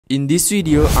In this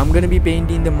video, I'm gonna be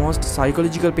painting the most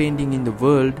psychological painting in the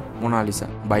world, Mona Lisa,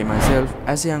 by myself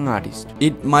as a young artist.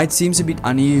 It might seem a bit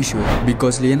unusual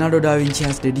because Leonardo da Vinci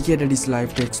has dedicated his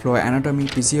life to explore anatomy,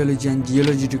 physiology and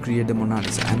geology to create the Mona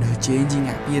Lisa, and her changing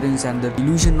appearance and the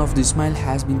illusion of the smile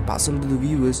has been puzzled to the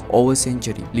viewers over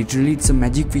centuries. Literally, it's a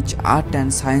magic which art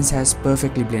and science has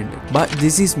perfectly blended. But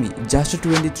this is me, just a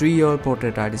 23-year-old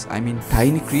portrait artist,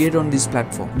 tiny creator on this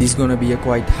platform. This is gonna be a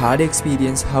quite hard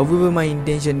experience, however my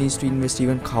intention is to invest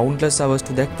even countless hours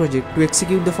to that project to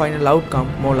execute the final outcome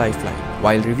more lifelike,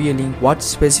 while revealing what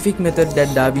specific method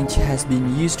that Da Vinci has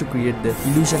been used to create the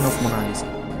illusion of Mona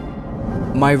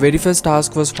Lisa. My very first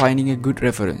task was finding a good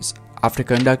reference. After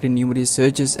conducting numerous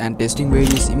searches and testing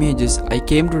various images, I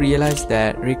came to realize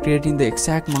that recreating the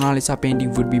exact Mona Lisa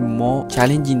painting would be more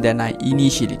challenging than I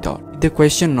initially thought. The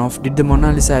question of did the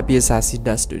Mona Lisa appear as it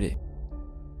does today?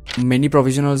 Many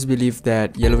professionals believe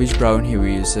that yellowish brown hue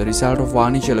is a result of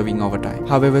varnish yellowing over time.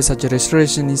 However, such a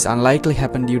restoration is unlikely to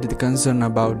happen due to the concern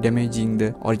about damaging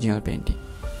the original painting.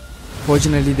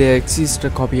 Fortunately, there exists a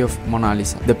copy of Mona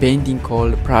Lisa, the painting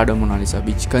called Prado Mona Lisa,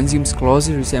 which consumes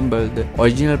closely resembles the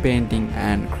original painting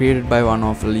and created by one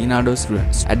of Leonardo's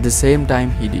students. At the same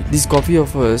time he did. This copy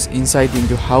offers insight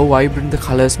into how vibrant the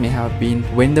colors may have been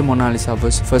when the Mona Lisa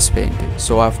was first painted.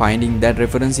 So finding that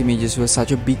reference images was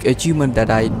such a big achievement that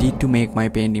I did to make my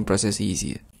painting process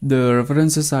easier. The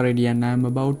references are ready and I am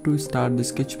about to start the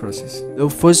sketch process. The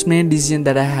first main decision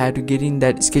that I had to get in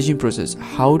that sketching process,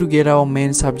 how to get our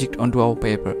main subject onto our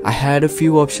paper. I had a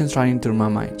few options running through my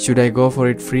mind. Should I go for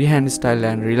it freehand style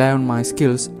and rely on my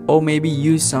skills, or maybe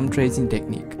use some tracing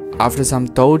technique? After some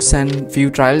thoughts and few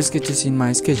trial sketches in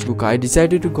my sketchbook, I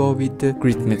decided to go with the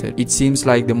grit method. It seems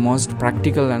like the most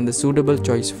practical and the suitable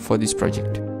choice for this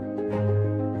project.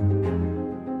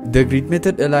 The grid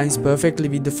method aligns perfectly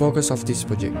with the focus of this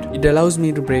project. It allows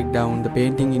me to break down the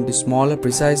painting into smaller,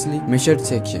 precisely measured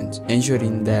sections,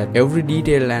 ensuring that every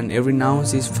detail and every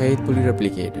nuance is faithfully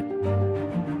replicated.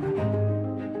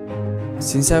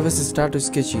 Since I was the start of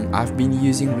sketching, I've been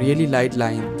using really light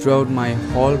lines throughout my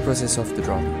whole process of the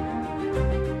drawing.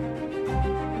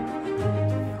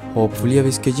 Hopefully our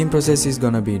sketching process is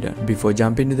gonna be done. Before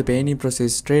jumping into the painting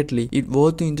process straightly, it's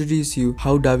worth to introduce you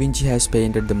how Da Vinci has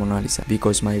painted the Mona Lisa,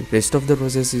 because my rest of the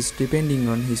process is depending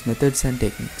on his methods and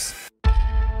techniques.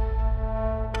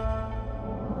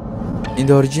 In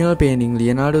the original painting,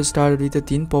 Leonardo started with a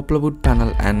thin poplar wood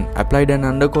panel and applied an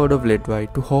undercoat of lead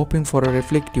white to hoping for a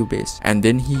reflective base, and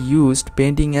then he used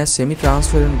painting as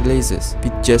semi-transparent glazes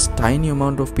with just tiny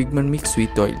amount of pigment mixed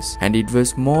with oils, and it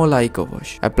was more like a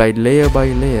wash. Applied layer by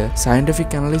layer,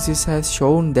 scientific analysis has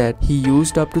shown that he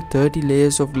used up to 30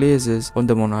 layers of glazes on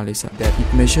the Mona Lisa, that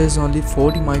it measures only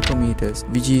 40 micrometers,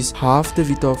 which is half the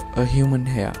width of a human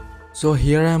hair. So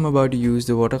here I am about to use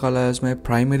the watercolor as my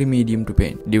primary medium to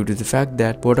paint, due to the fact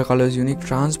that watercolor's unique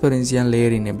transparency and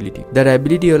layering ability. That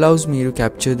ability allows me to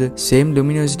capture the same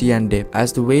luminosity and depth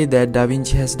as the way that Da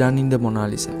Vinci has done in the Mona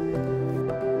Lisa.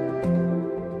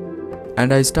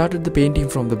 And I started the painting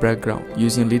from the background,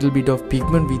 using a little bit of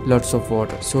pigment with lots of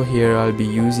water. So here I'll be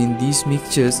using these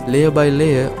mixtures layer by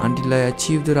layer until I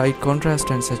achieve the right contrast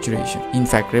and saturation. In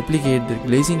fact, replicate the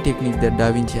glazing technique that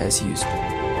Da Vinci has used.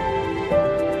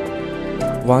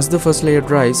 Once the first layer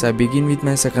dries, I begin with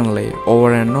my second layer,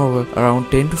 over and over,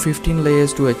 around 10 to 15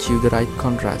 layers to achieve the right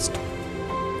contrast.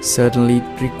 Certainly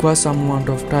it requires some amount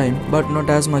of time, but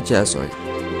not as much as oil.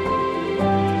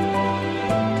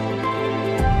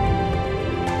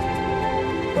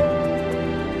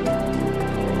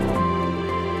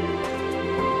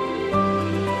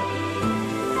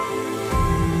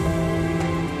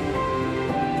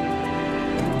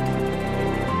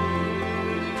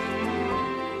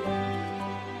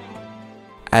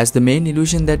 As the main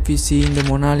illusion that we see in the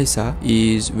Mona Lisa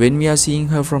is when we are seeing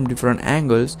her from different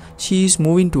angles, she is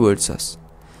moving towards us.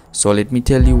 So let me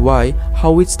tell you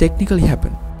how it's technically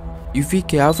happened. If we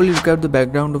carefully look at the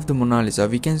background of the Mona Lisa,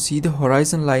 we can see the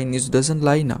horizon line doesn't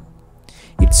line up.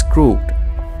 It's crooked.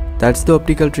 That's the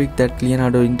optical trick that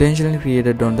Leonardo intentionally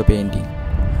created on the painting.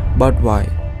 But why?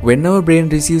 When our brain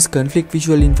receives conflict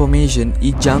visual information,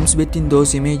 it jumps between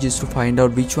those images to find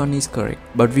out which one is correct,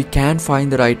 but we can't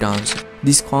find the right answer.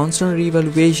 This constant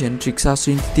reevaluation tricks us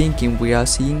into thinking we are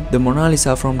seeing the Mona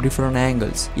Lisa from different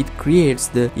angles. It creates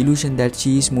the illusion that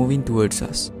she is moving towards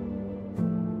us.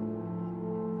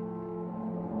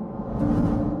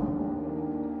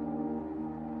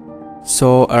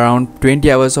 So around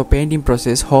 20 hours of painting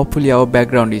process, hopefully our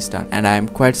background is done and I am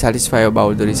quite satisfied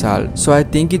about the result. So I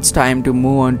think it's time to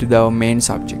move on to our main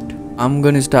subject. I'm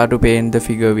gonna start to paint the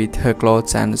figure with her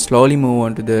clothes and slowly move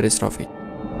on to the rest of it.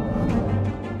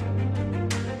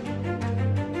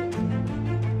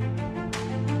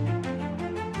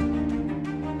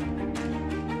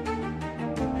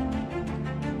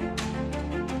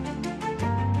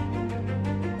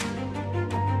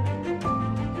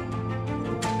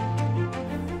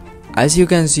 As you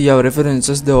can see our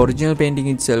references, the original painting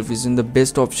itself isn't the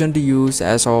best option to use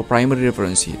as our primary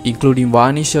reference here, including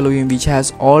varnish alloy which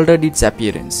has altered its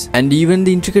appearance. And even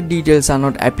the intricate details are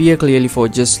not appear clearly for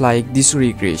just like this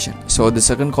recreation. So the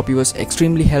second copy was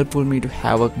extremely helpful me to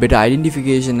have a better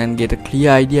identification and get a clear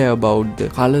idea about the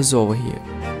colors over here.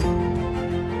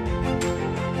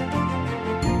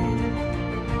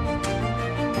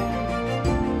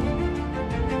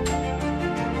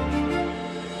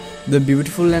 The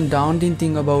beautiful and daunting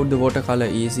thing about the watercolor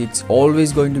is it's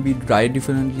always going to be dry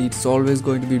differently, it's always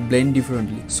going to be blend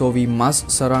differently. So we must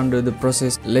surrender the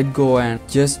process, let go and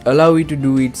just allow it to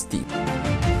do its thing.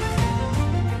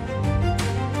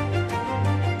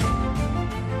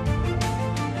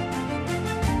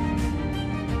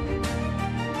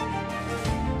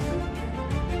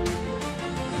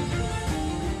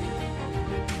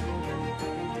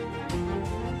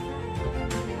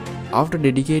 After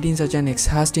dedicating such an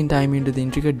exhausting time into the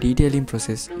intricate detailing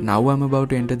process, now I'm about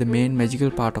to enter the main magical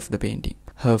part of the painting,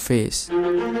 her face.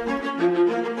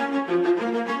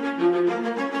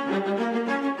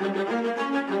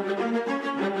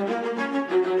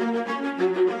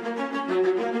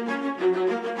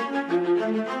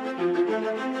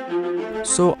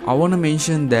 So I wanna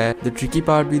mention that the tricky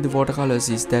part with the watercolors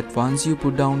is that once you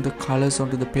put down the colors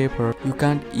onto the paper, you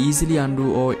can't easily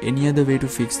undo or any other way to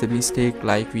fix the mistake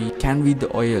like we can with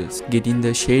the oils. Getting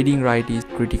the shading right is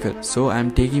critical. So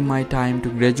I'm taking my time to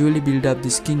gradually build up the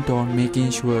skin tone,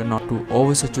 making sure not to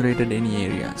oversaturate any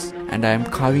areas. And I am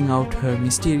carving out her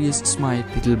mysterious smile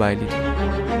little by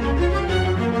little.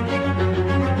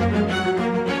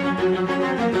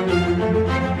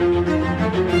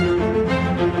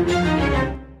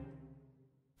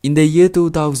 In the year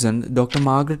 2000, Dr.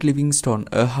 Margaret Livingstone,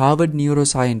 a Harvard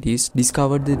neuroscientist,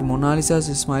 discovered that Mona Lisa's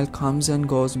smile comes and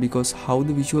goes because how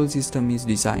the visual system is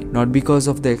designed, not because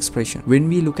of the expression. When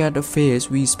we look at a face,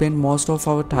 we spend most of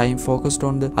our time focused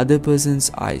on the other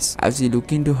person's eyes. As we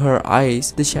look into her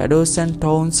eyes, the shadows and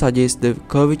tones suggest the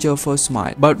curvature of her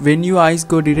smile. But when your eyes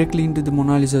go directly into the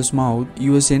Mona Lisa's mouth,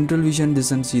 your central vision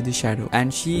doesn't see the shadow,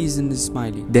 and she isn't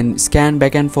smiling. Then scan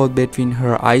back and forth between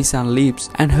her eyes and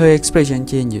lips, and her expression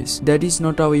changes. That is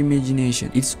not our imagination.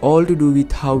 It's all to do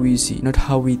with how we see, not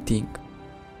how we think.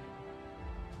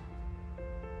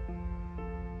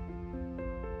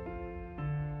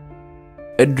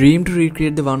 A dream to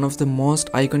recreate the one of the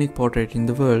most iconic portraits in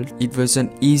the world. It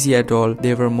wasn't easy at all.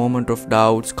 There were moments of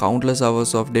doubts, countless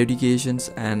hours of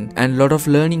dedications and lot of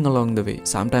learning along the way.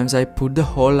 Sometimes I put the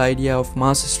whole idea of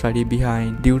master study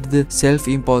behind due to the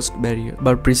self-imposed barrier.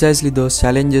 But precisely those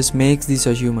challenges makes this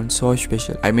achievement so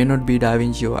special. I may not be Da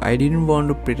Vinci or I didn't want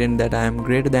to pretend that I am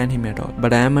greater than him at all.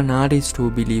 But I am an artist who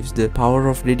believes the power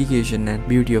of dedication and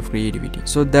beauty of creativity.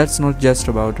 So that's not just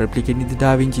about replicating the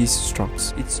Da Vinci's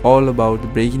strokes. It's all about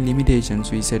the breaking limitations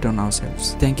we set on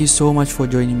ourselves. Thank you so much for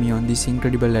joining me on this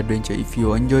incredible adventure. If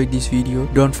you enjoyed this video,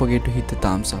 don't forget to hit the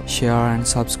thumbs up, share and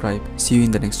subscribe. See you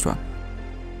in the next one.